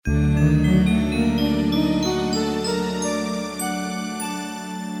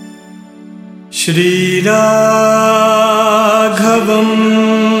श्रीराघवं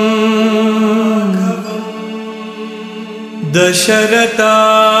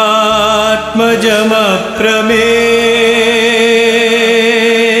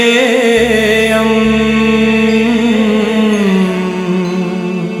दशरथात्मजमप्रमेयम्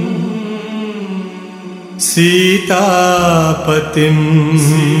सीतापतिं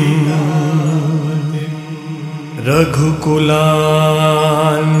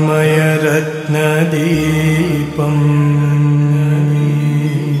रघुकुलान्मयरत्नदीपम्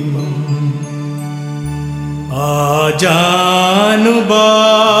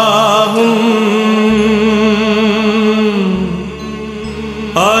आजानुबाहुम्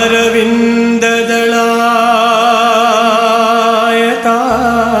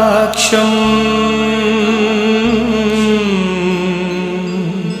अरविन्ददलायताक्षम्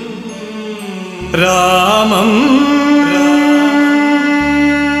रामम्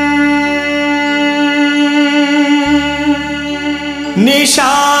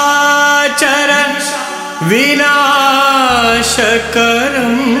निशाचर विनाशकरम्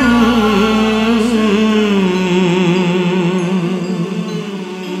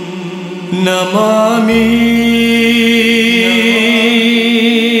Namami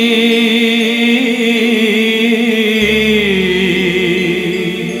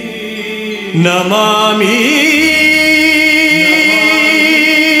Namami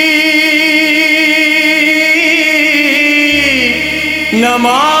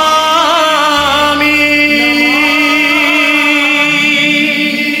Namami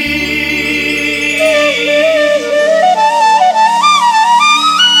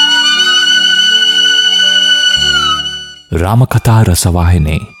ರಾಮಕಥಾ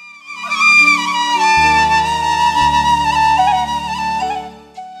ರಸವಾಹಿನಿ.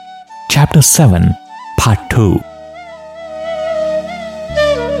 Chapter 7, Part 2.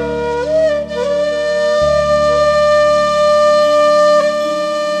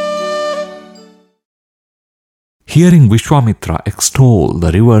 Hearing Vishwamitra extol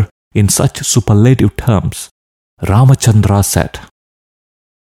the river in such superlative terms, Ramachandra said,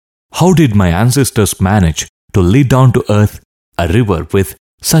 "How did my ancestors manage to lead down to earth a river with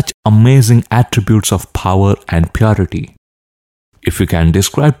such amazing attributes of power and purity? If you can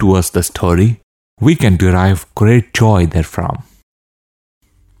describe to us the story, we can derive great joy therefrom."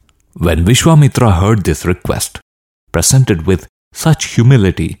 When Vishwamitra heard this request, presented with such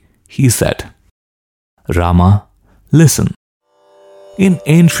humility, he said, "Rama, listen. In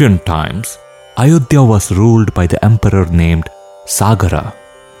ancient times, Ayodhya was ruled by the emperor named Sagara.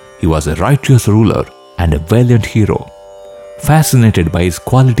 He was a righteous ruler and a valiant hero. Fascinated by his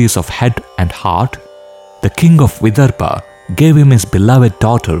qualities of head and heart, the king of Vidarbha gave him his beloved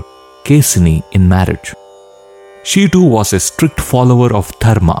daughter Kesini in marriage. She too was a strict follower of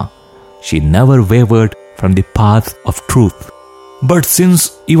dharma. She never wavered from the path of truth. But since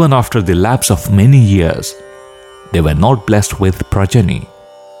even after the lapse of many years, they were not blessed with progeny,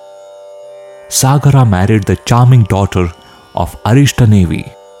 Sagara married the charming daughter of Arishtanevi,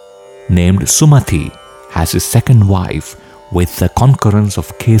 named Sumati, as his second wife with the concurrence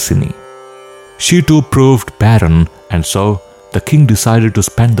of Kesini. She too proved barren, and so the king decided to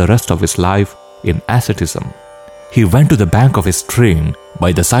spend the rest of his life in asceticism. He went to the bank of a stream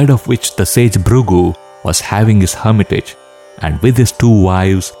by the side of which the sage Bhrigu was having his hermitage, and with his two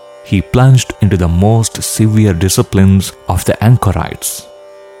wives he plunged into the most severe disciplines of the anchorites.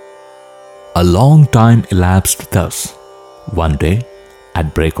 A long time elapsed thus. One day,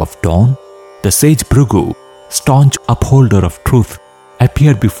 at break of dawn, the sage Bhrigu, staunch upholder of truth,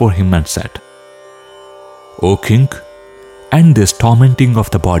 appeared before him and said, "O king, end this tormenting of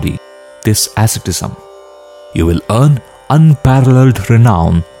the body, this asceticism. You will earn unparalleled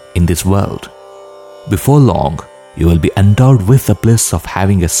renown in this world. Before long, you will be endowed with the bliss of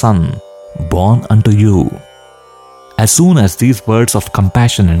having a son born unto you." As soon as these words of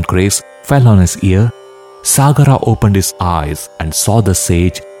compassion and grace fell on his ear, Sagara opened his eyes and saw the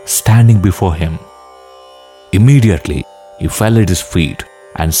sage standing before him. Immediately, he fell at his feet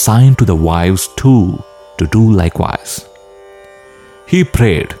and signed to the wives too to do likewise. He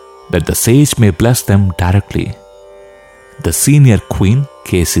prayed that the sage may bless them directly. The senior queen,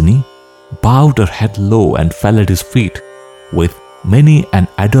 Kesini, bowed her head low and fell at his feet, with many an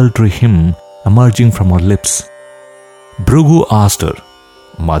adulatory hymn emerging from her lips. Bhrigu asked her,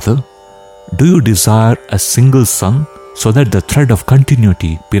 "Mother, do you desire a single son so that the thread of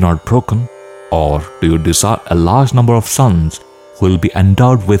continuity be not broken? Or do you desire a large number of sons who will be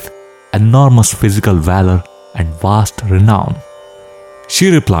endowed with enormous physical valor and vast renown?"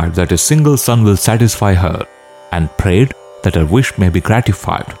 She replied that a single son will satisfy her, and prayed that her wish may be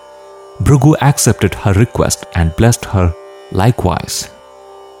gratified. Bhrigu accepted her request and blessed her likewise.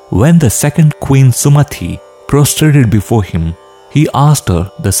 When the second queen Sumathi prostrated before him, he asked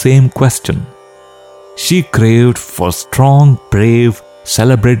her the same question. She craved for strong, brave,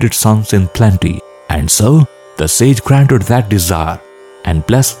 celebrated sons in plenty, and so the sage granted that desire and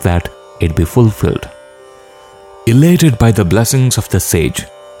blessed that it be fulfilled. Elated by the blessings of the sage,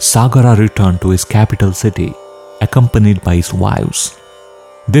 Sagara returned to his capital city, accompanied by his wives.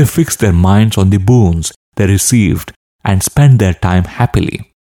 They fixed their minds on the boons they received and spent their time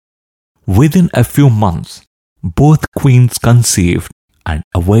happily. Within a few months, both queens conceived and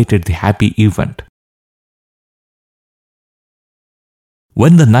awaited the happy event.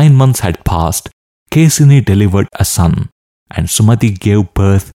 When the 9 months had passed, Kesini delivered a son, and Sumathi gave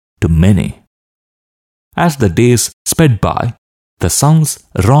birth to many. As the days sped by, the sons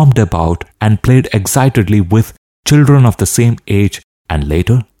roamed about and played excitedly with children of the same age, and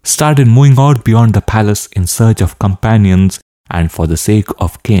later started moving out beyond the palace in search of companions and for the sake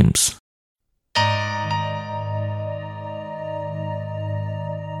of games.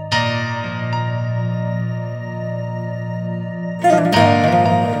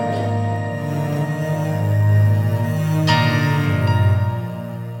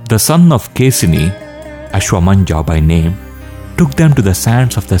 The son of Kesini, Ashwamanja by name, took them to the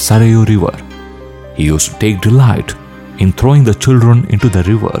sands of the Sarayu river. He used to take delight in throwing the children into the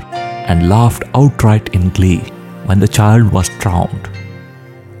river and laughed outright in glee when the child was drowned.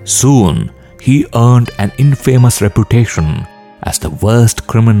 Soon he earned an infamous reputation as the worst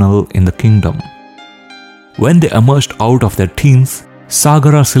criminal in the kingdom. When they emerged out of their teens,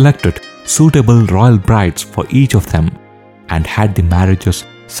 Sagara selected suitable royal brides for each of them and had the marriages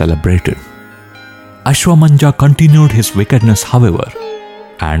celebrated. Ashwamanja continued his wickedness, however,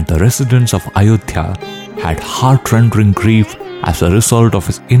 and the residents of Ayodhya had heart-rending grief as a result of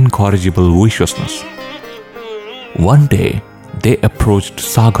his incorrigible viciousness. One day, they approached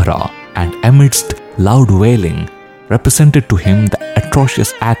Sagara and amidst loud wailing, represented to him the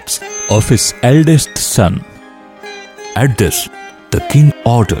atrocious acts of his eldest son. At this, the king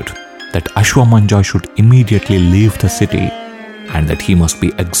ordered that Ashwamanja should immediately leave the city and that he must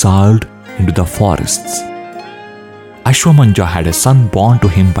be exiled into the forests. Ashwamanja had a son born to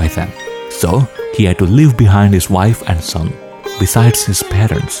him by them, so he had to leave behind his wife and son, besides his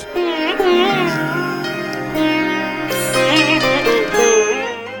parents.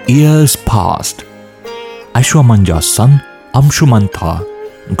 Years passed. Ashwamanja's son, Amshumantha,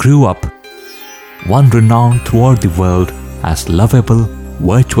 grew up, one renowned throughout the world as lovable,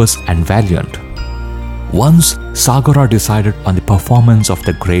 virtuous and valiant. Once, Sagara decided on the performance of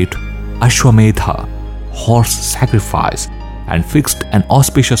the great Ashwamedha horse sacrifice and fixed an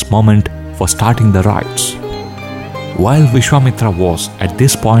auspicious moment for starting the rites. While Vishwamitra was at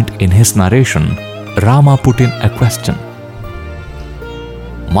this point in his narration, Rama put in a question.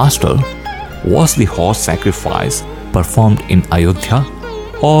 Master, was the horse sacrifice performed in Ayodhya,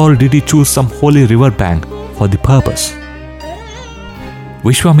 or did he choose some holy river bank for the purpose?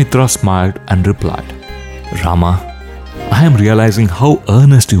 Vishwamitra smiled and replied, Rama, I am realizing how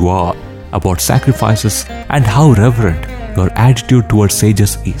earnest you are about sacrifices and how reverent your attitude towards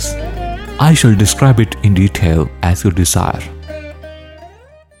sages is. I shall describe it in detail as you desire.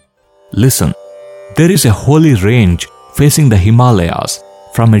 Listen, there is a holy range facing the Himalayas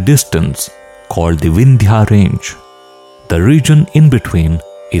from a distance called the Vindhya range. The region in between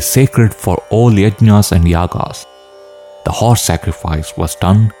is sacred for all yajnas and yagas. The horse sacrifice was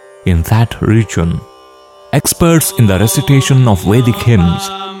done in that region. Experts in the recitation of Vedic hymns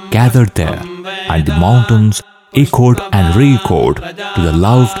gathered there, and the mountains echoed and re-echoed to the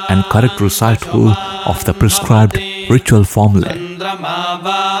loved and correct recital of the prescribed ritual formulae.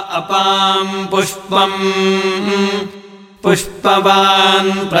 Pushpavan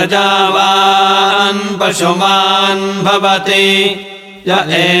prajavan pashuman bhavati ya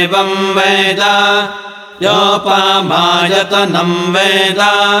evam veda yopamayatanam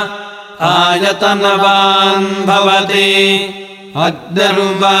veda ayatanavan bhavati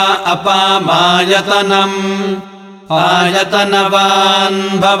addaruva apamayatanam ayatanavan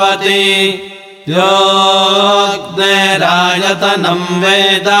bhavati yogderayatanam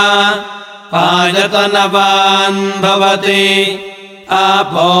veda ayatanavan bhavati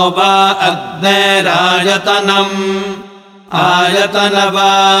apova agderayatanam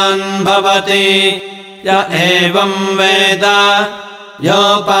ayatanavan bhavati ya evam veda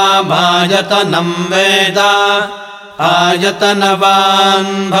yopamayatanam veda ayatanavan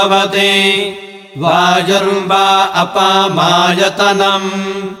bhavati vajurva apamayatanam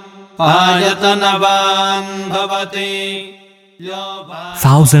ayatanavan bhavati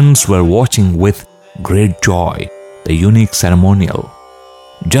Thousands were watching with great joy the unique ceremonial.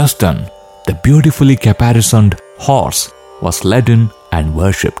 Just then, the beautifully caparisoned horse was led in and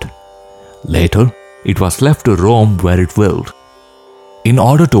worshipped. Later, it was left to roam where it willed. In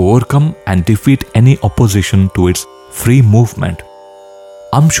order to overcome and defeat any opposition to its free movement,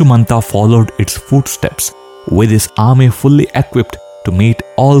 Amshumanta followed its footsteps with his army fully equipped to meet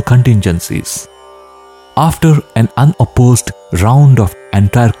all contingencies. After an unopposed round of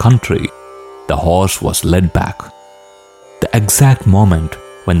entire country, the horse was led back. The exact moment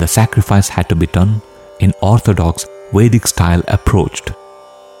when the sacrifice had to be done in orthodox Vedic style approached.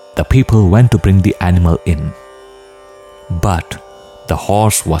 The people went to bring the animal in. But the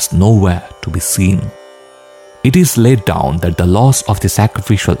horse was nowhere to be seen. It is laid down that the loss of the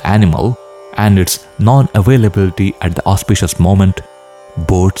sacrificial animal and its non-availability at the auspicious moment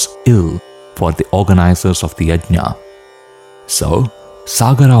bodes ill for the organizers of the yajna. So,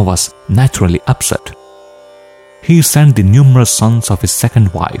 Sagara was naturally upset. He sent the numerous sons of his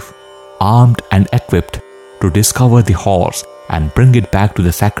second wife, armed and equipped, to discover the horse and bring it back to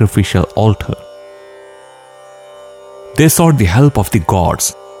the sacrificial altar. They sought the help of the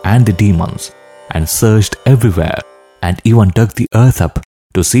gods and the demons and searched everywhere and even dug the earth up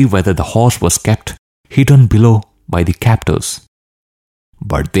to see whether the horse was kept hidden below by the captors.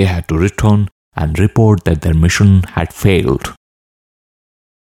 But they had to return and report that their mission had failed.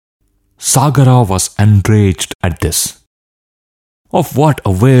 Sagara was enraged at this. Of what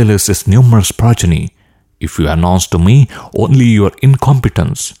avail is this numerous progeny if you announce to me only your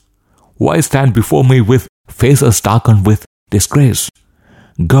incompetence? Why stand before me with faces darkened with disgrace?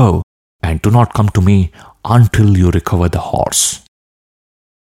 Go and do not come to me until you recover the horse.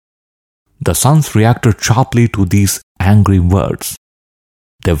 The sons reacted sharply to these angry words.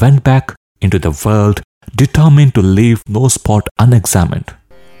 They went back into the world determined to leave no spot unexamined.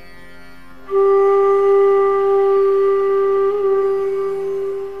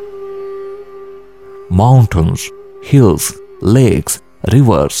 Mountains, hills, lakes,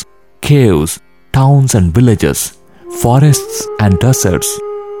 rivers, caves, towns and villages, forests and deserts.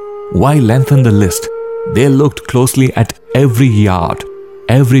 Why lengthen the list? They looked closely at every yard,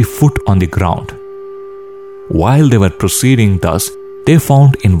 every foot on the ground. While they were proceeding thus, they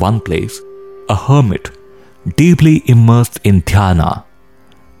found in one place a hermit, deeply immersed in dhyana.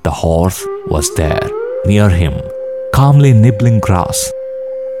 The horse was there, near him, calmly nibbling grass.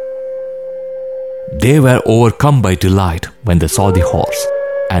 They were overcome by delight when they saw the horse,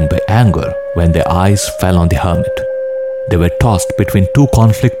 and by anger when their eyes fell on the hermit. They were tossed between two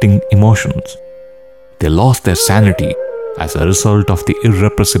conflicting emotions. They lost their sanity as a result of the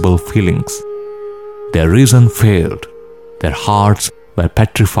irrepressible feelings. Their reason failed. Their hearts were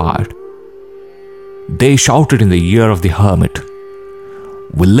petrified. They shouted in the ear of the hermit,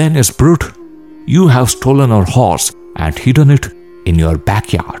 "Villainous brute, you have stolen our horse and hidden it in your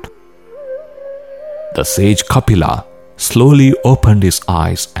backyard." The sage Kapila slowly opened his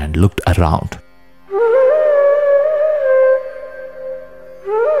eyes and looked around.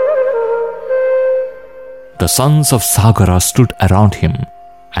 The sons of Sagara stood around him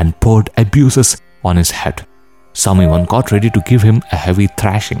and poured abuses on his head. Some even got ready to give him a heavy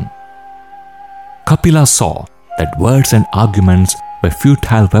thrashing. Kapila saw that words and arguments were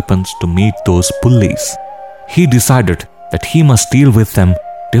futile weapons to meet those bullies. He decided that he must deal with them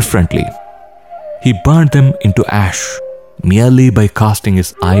differently. He burned them into ash merely by casting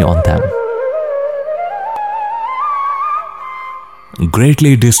his eye on them.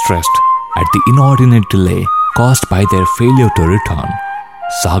 Greatly distressed at the inordinate delay caused by their failure to return,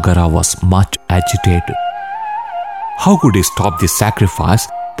 Sagara was much agitated. How could he stop the sacrifice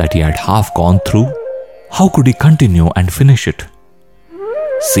that he had half gone through? How could he continue and finish it?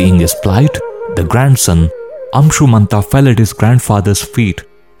 Seeing his plight, the grandson Amshumanta fell at his grandfather's feet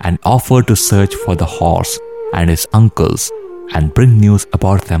and offered to search for the horse and his uncles and bring news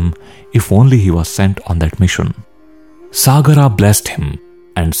about them if only he was sent on that mission. Sagara blessed him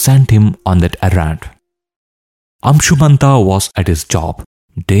and sent him on that errand. Amshumanta was at his job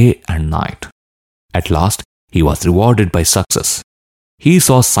day and night. At last, he was rewarded by success. He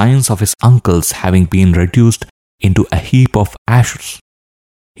saw signs of his uncles having been reduced into a heap of ashes.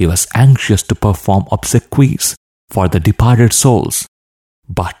 He was anxious to perform obsequies for the departed souls,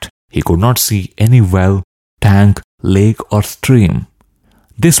 but he could not see any well, tank, lake or stream.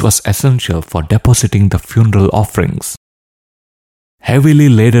 This was essential for depositing the funeral offerings. Heavily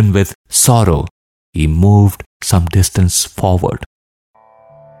laden with sorrow, he moved some distance forward.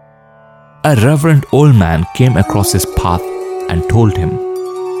 A reverend old man came across his path and told him,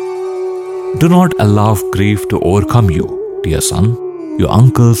 "Do not allow grief to overcome you. Dear son, your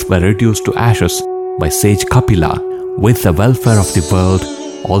uncles were reduced to ashes by sage Kapila, with the welfare of the world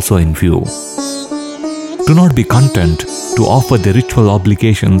also in view. Do not be content to offer the ritual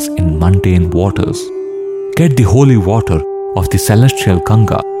obligations in mundane waters. Get the holy water of the celestial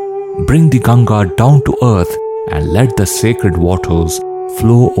Ganga. Bring the Ganga down to earth and let the sacred waters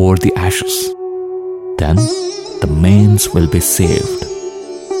flow over the ashes. Then the mains will be saved.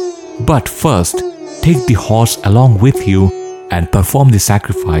 But first, take the horse along with you and perform the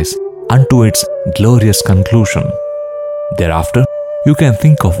sacrifice unto its glorious conclusion. Thereafter, you can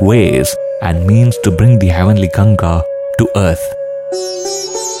think of ways and means to bring the heavenly Ganga to earth.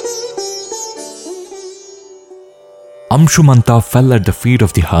 Amshumanta fell at the feet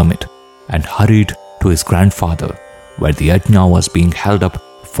of the hermit and hurried to his grandfather, where the yajna was being held up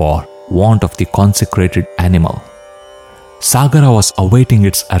for want of the consecrated animal. Sagara was awaiting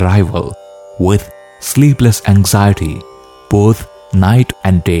its arrival with sleepless anxiety both night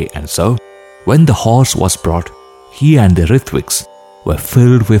and day, and so, when the horse was brought, he and the Ritviks were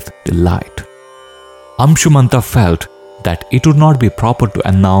filled with delight. Amshumanta felt that it would not be proper to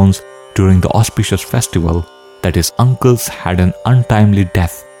announce during the auspicious festival that his uncles had an untimely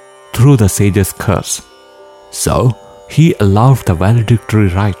death through the sage's curse. So, he allowed the valedictory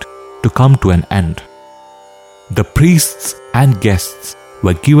rite to come to an end. The priests and guests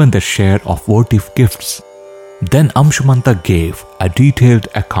were given their share of votive gifts. Then Amshumanta gave a detailed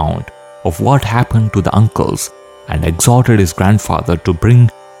account of what happened to the uncles and exhorted his grandfather to bring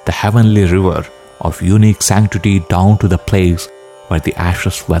the heavenly river of unique sanctity down to the place where the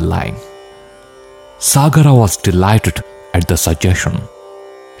ashes were lying. Sagara was delighted at the suggestion.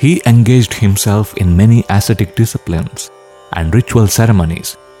 He engaged himself in many ascetic disciplines and ritual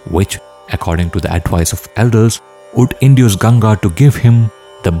ceremonies, which, according to the advice of elders, would induce Ganga to give him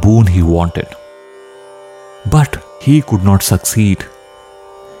the boon he wanted. But he could not succeed.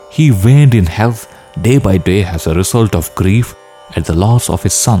 He waned in health day by day as a result of grief at the loss of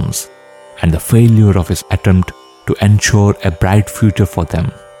his sons and the failure of his attempt to ensure a bright future for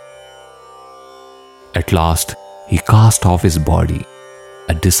them. At last, he cast off his body,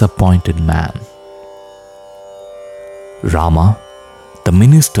 a disappointed man. Rama, the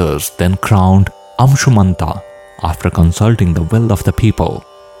ministers then crowned Amshumanta after consulting the will of the people.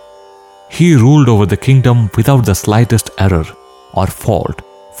 He ruled over the kingdom without the slightest error or fault,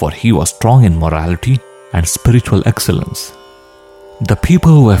 for he was strong in morality and spiritual excellence. The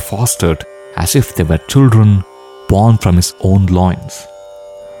people were fostered as if they were children born from his own loins.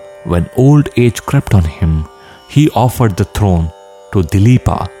 When old age crept on him, he offered the throne to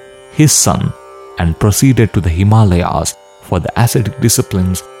Dilipa, his son, and proceeded to the Himalayas for the ascetic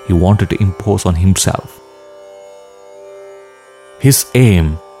disciplines he wanted to impose on himself. His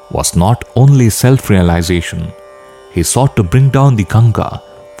aim was not only self-realization. He sought to bring down the Ganga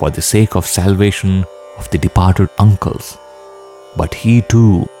for the sake of salvation of the departed uncles. But he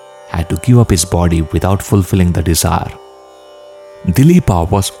too had to give up his body without fulfilling the desire. Dilipa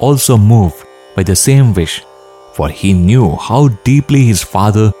was also moved by the same wish, for he knew how deeply his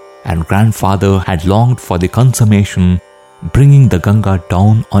father and grandfather had longed for the consummation, bringing the Ganga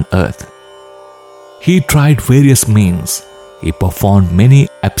down on earth. He tried various means. He performed many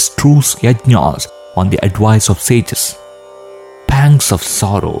abstruse yajnas on the advice of sages. Pangs of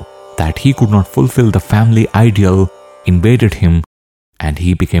sorrow that he could not fulfill the family ideal invaded him, and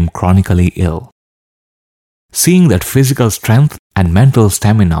he became chronically ill. Seeing that physical strength and mental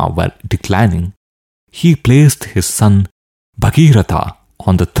stamina were declining, he placed his son Bhagiratha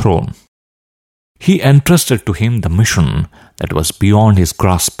on the throne. He entrusted to him the mission that was beyond his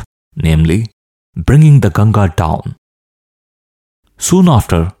grasp, namely, bringing the Ganga down. Soon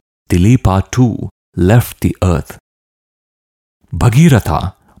after, Dilipa too left the earth.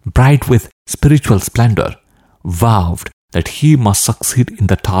 Bhagiratha, bright with spiritual splendor, vowed that he must succeed in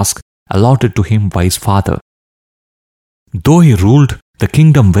the task allotted to him by his father. Though he ruled the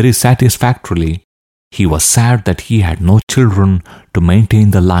kingdom very satisfactorily, he was sad that he had no children to maintain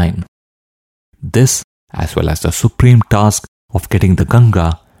the line. This, as well as the supreme task of getting the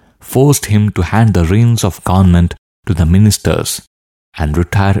Ganga, forced him to hand the reins of government to the ministers and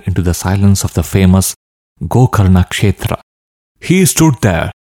retire into the silence of the famous Gokarna Kshetra. He stood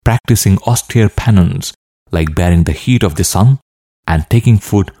there practicing austere penance like bearing the heat of the sun and taking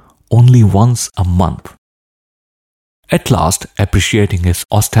food only once a month. At last, appreciating his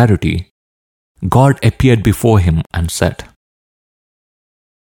austerity, God appeared before him and said,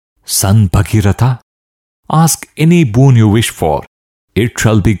 "Son Bhagiratha, ask any boon you wish for, it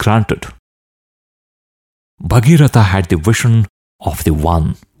shall be granted." Bhagiratha had the vision of the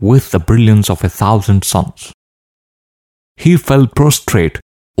one with the brilliance of 1,000 suns. he fell prostrate,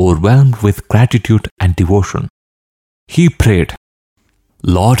 overwhelmed with gratitude and devotion. He prayed,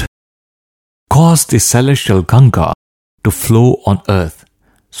 "Lord, cause the celestial Ganga to flow on earth,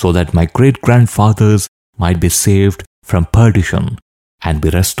 so that my great-grandfathers might be saved from perdition and be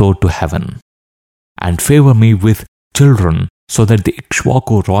restored to heaven. And favor me with children, so that the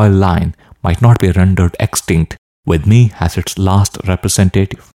Ikshwaku royal line might not be rendered extinct with me as its last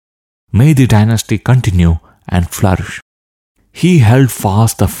representative. May the dynasty continue and flourish." He held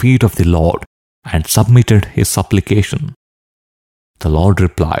fast the feet of the Lord and submitted his supplication. The Lord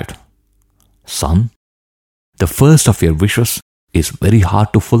replied, "Son, the first of your wishes is very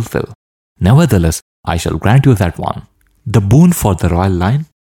hard to fulfill. Nevertheless, I shall grant you that one. The boon for the royal line?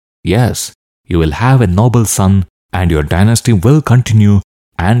 Yes, you will have a noble son, and your dynasty will continue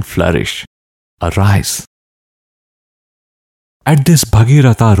and flourish. Arise." At this,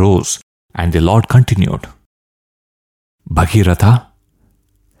 Bhagiratha rose, and the Lord continued, "Bhagiratha,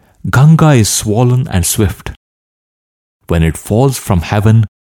 Ganga is swollen and swift. When it falls from heaven,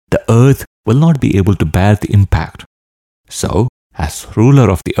 the earth will not be able to bear the impact. So, as ruler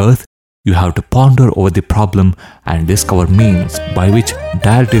of the earth, you have to ponder over the problem and discover means by which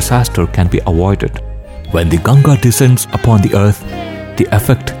dire disaster can be avoided. When the Ganga descends upon the earth, the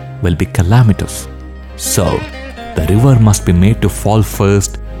effect will be calamitous. So, the river must be made to fall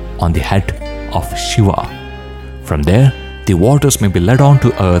first on the head of Shiva. From there, the waters may be led on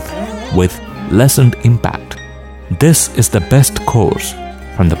to earth with lessened impact. This is the best course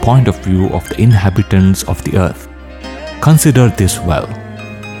from the point of view of the inhabitants of the earth. Consider this well."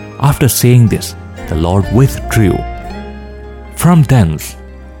 After saying this, the Lord withdrew. From thence,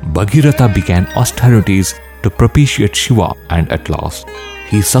 Bhagiratha began austerities to propitiate Shiva, and at last,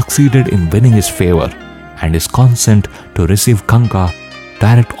 he succeeded in winning his favor and his consent to receive Ganga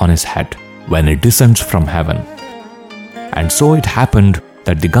direct on his head when it descends from heaven. And so it happened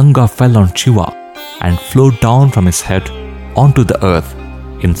that the Ganga fell on Shiva and flowed down from his head onto the earth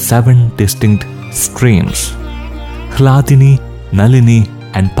in 7 distinct streams. Hladini, Nalini,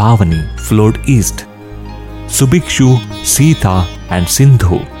 and Pavani flowed east. Subhikshu, Sita, and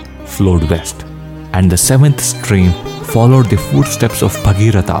Sindhu flowed west. And the 7th stream followed the footsteps of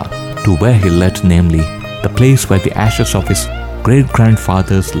Bhagiratha to where he led, namely, the place where the ashes of his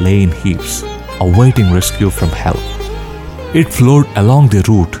great-grandfathers lay in heaps, awaiting rescue from hell. It flowed along the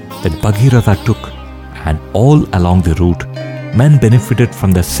route that Bhagiratha took, and all along the route, men benefited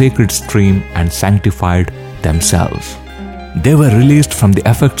from the sacred stream and sanctified themselves. They were released from the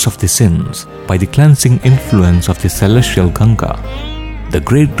effects of the sins by the cleansing influence of the celestial Ganga. The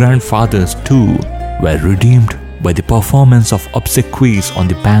great-grandfathers too were redeemed by the performance of obsequies on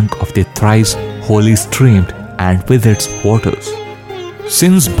the bank of the thrice holy stream and with its waters.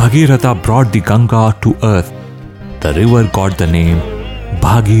 Since Bhagiratha brought the Ganga to earth, the river got the name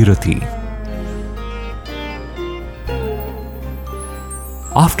Bhagirathi.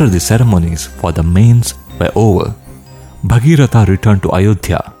 After the ceremonies for the mains were over, Bhagiratha returned to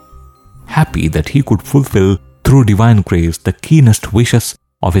Ayodhya, happy that he could fulfill through divine grace the keenest wishes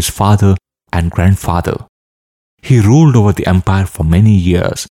of his father and grandfather. He ruled over the empire for many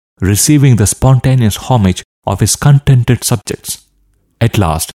years, receiving the spontaneous homage of his contented subjects. At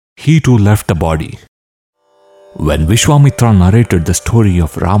last, he too left the body. When Vishwamitra narrated the story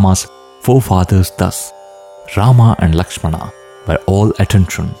of Rama's forefathers thus, Rama and Lakshmana were all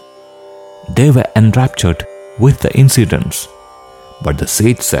attention. They were enraptured with the incidents, but the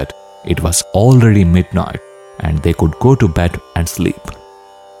sage said it was already midnight and they could go to bed and sleep.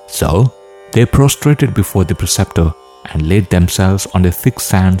 So, they prostrated before the preceptor and laid themselves on the thick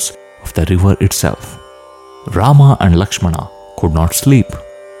sands of the river itself. Rama and Lakshmana could not sleep.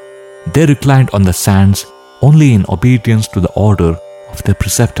 They reclined on the sands only in obedience to the order of their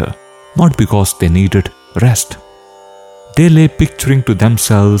preceptor, not because they needed rest. They lay picturing to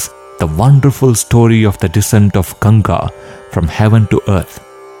themselves the wonderful story of the descent of Ganga from heaven to earth,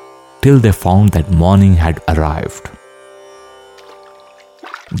 till they found that morning had arrived.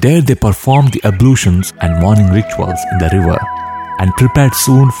 There they performed the ablutions and morning rituals in the river and prepared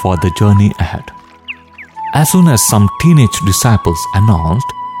soon for the journey ahead. As soon as some teenage disciples announced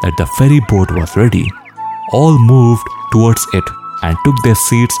that the ferry boat was ready, all moved towards it and took their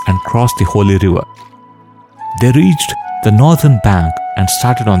seats and crossed the holy river. They reached the northern bank and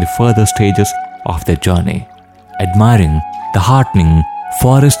started on the further stages of their journey, admiring the heartening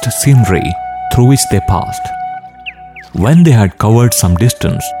forest scenery through which they passed. When they had covered some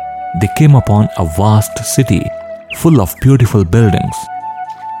distance, they came upon a vast city full of beautiful buildings.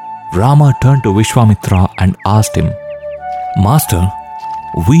 Rama turned to Vishwamitra and asked him, "Master,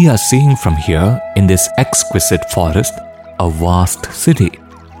 we are seeing from here in this exquisite forest a vast city.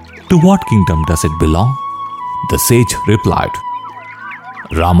 To what kingdom does it belong? The sage replied,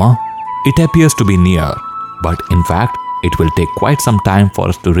 Rama, it appears to be near, but in fact, it will take quite some time for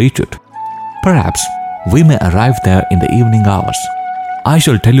us to reach it. Perhaps we may arrive there in the evening hours. I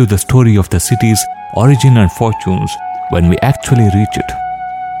shall tell you the story of the city's origin and fortunes when we actually reach it.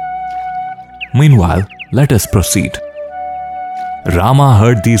 Meanwhile, let us proceed. Rama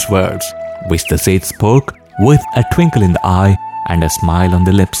heard these words, which the sage spoke with a twinkle in the eye and a smile on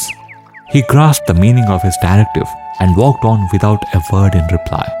the lips. He grasped the meaning of his directive and walked on without a word in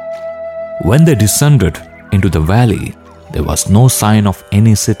reply. When they descended into the valley, there was no sign of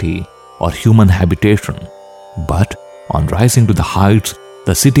any city or human habitation, but on rising to the heights,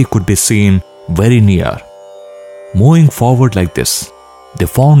 the city could be seen very near. Moving forward like this, they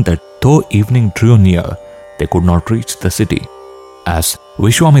found that though evening drew near, they could not reach the city. As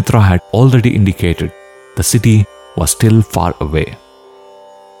Vishwamitra had already indicated, the city was still far away.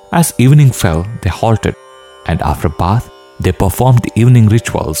 As evening fell, they halted, and after bath, they performed the evening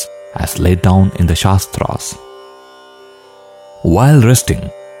rituals as laid down in the Shastras. While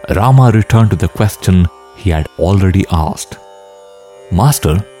resting, Rama returned to the question he had already asked.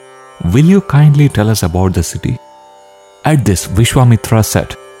 Master, will you kindly tell us about the city? At this, Vishwamitra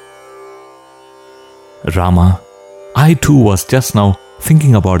said, Rama, I too was just now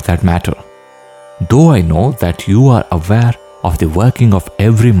thinking about that matter. Though I know that you are aware of the working of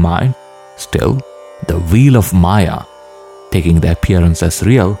every mind, still, the wheel of Maya, taking the appearance as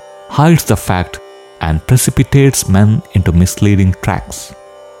real, hides the fact and precipitates men into misleading tracks.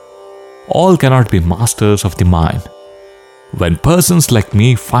 All cannot be masters of the mind. When persons like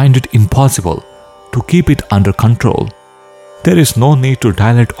me find it impossible to keep it under control, there is no need to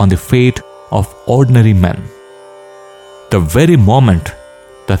dilate on the fate of ordinary men. The very moment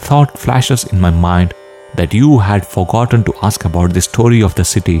the thought flashes in my mind that you had forgotten to ask about the story of the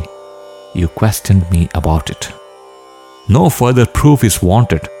city, you questioned me about it. No further proof is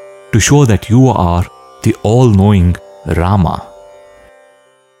wanted to show that you are the all-knowing Rama.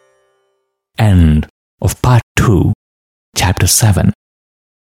 End of Part 2, Chapter 7.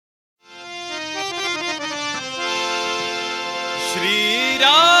 Shri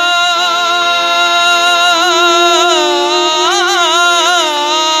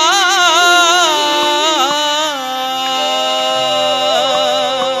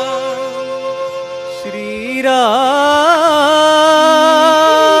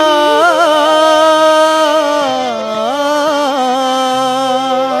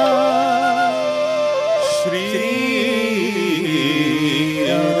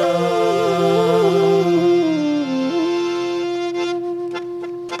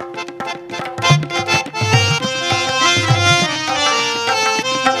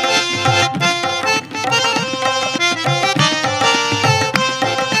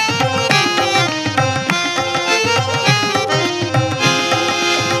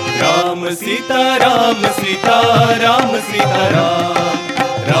Sita Ram, Sita Ram, Sita Ram,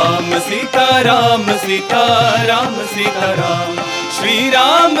 Ram Sita Ram, Sita Ram, Sita Ram. Shri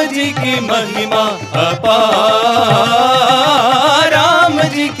Ram ji ki mahima apar, Ram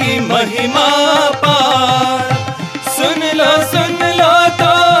ji ki mahima apar. Sun lo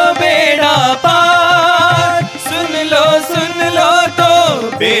to beda par, sun lo to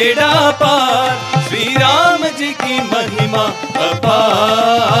beda par. Shri Ram ji ki mahima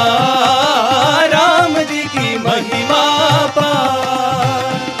apar, महिमा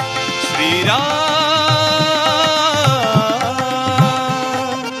पार. श्री राम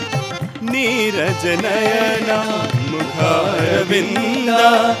नीरज नयना मुखारविंदा,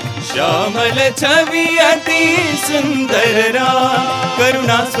 श्यामल छवि अति सुंदर राम.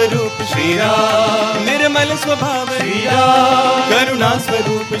 करुणा स्वरूप श्री राम, निर्मल स्वभाव श्री राम. करुणा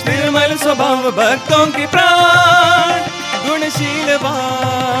स्वरूप निर्मल स्वभाव, भक्तों के प्राण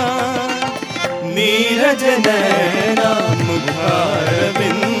गुणशीलवान. नीरज नयना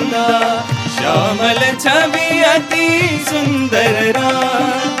मुखारविंदा, श्यामल छवि अति सुंदर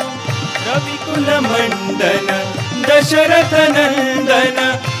राम. रविकुल मंडन दशरथ नंदन,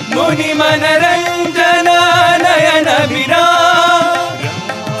 मुनि मनरंजन नयन विराम.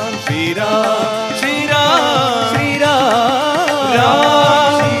 राम श्री राम, श्री राम, श्री राम,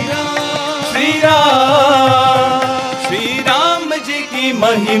 राम श्री राम. श्री राम जी की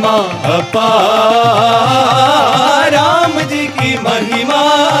महिमा अपार, राम जी की महिमा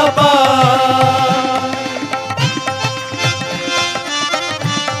अपार.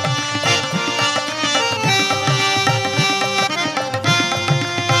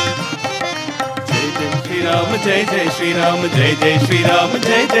 जय जय श्री राम, जय जय श्री राम,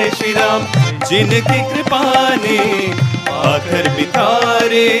 जय जय श्री राम. जिनकी कृपा ने पाथर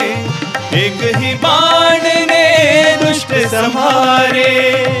बितारे, एक ही बाण ने दुष्ट संहारे।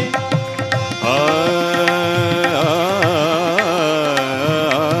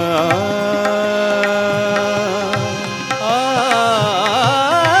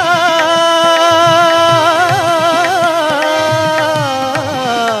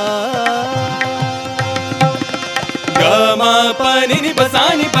 pani ni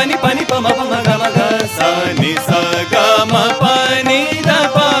pasani pani pani pa ma pa ma ga ma ga sa ni sa ga ma pani da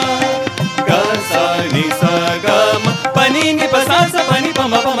pa ga sa ni sa ga ma pani ni pa sa sa pani pa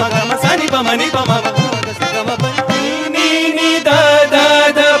ma ga ma sa ni pa ma ga ma ga sa ga ma pani ni da da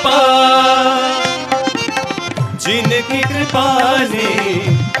da pa। जिनकी कृपा ने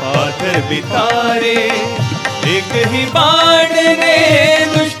पाथर बितारे, एक ही बाण ने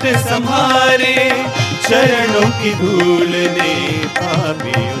दुष्ट संहारे, चरणों की धूल ने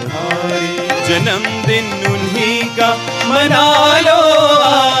पापी उधारे। जन्मदिन उन्हीं का मना लो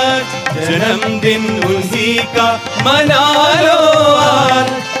आज, जन्मदिन उन्हीं का मना लो आज,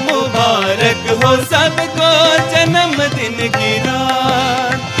 मुबारक हो सबको जन्मदिन की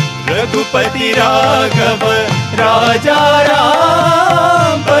रात। रघुपति राघव राजा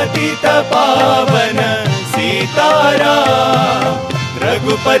राम, पतित पावन सीताराम।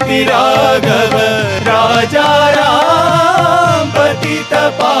 रघुपति राघव राजा राम, पतित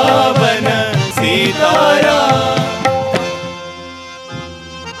पावन सीताराम।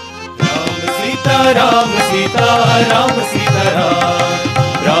 राम सीता राम सीता राम सीता राम,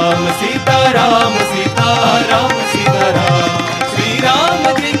 राम सीता राम सीता राम सीता।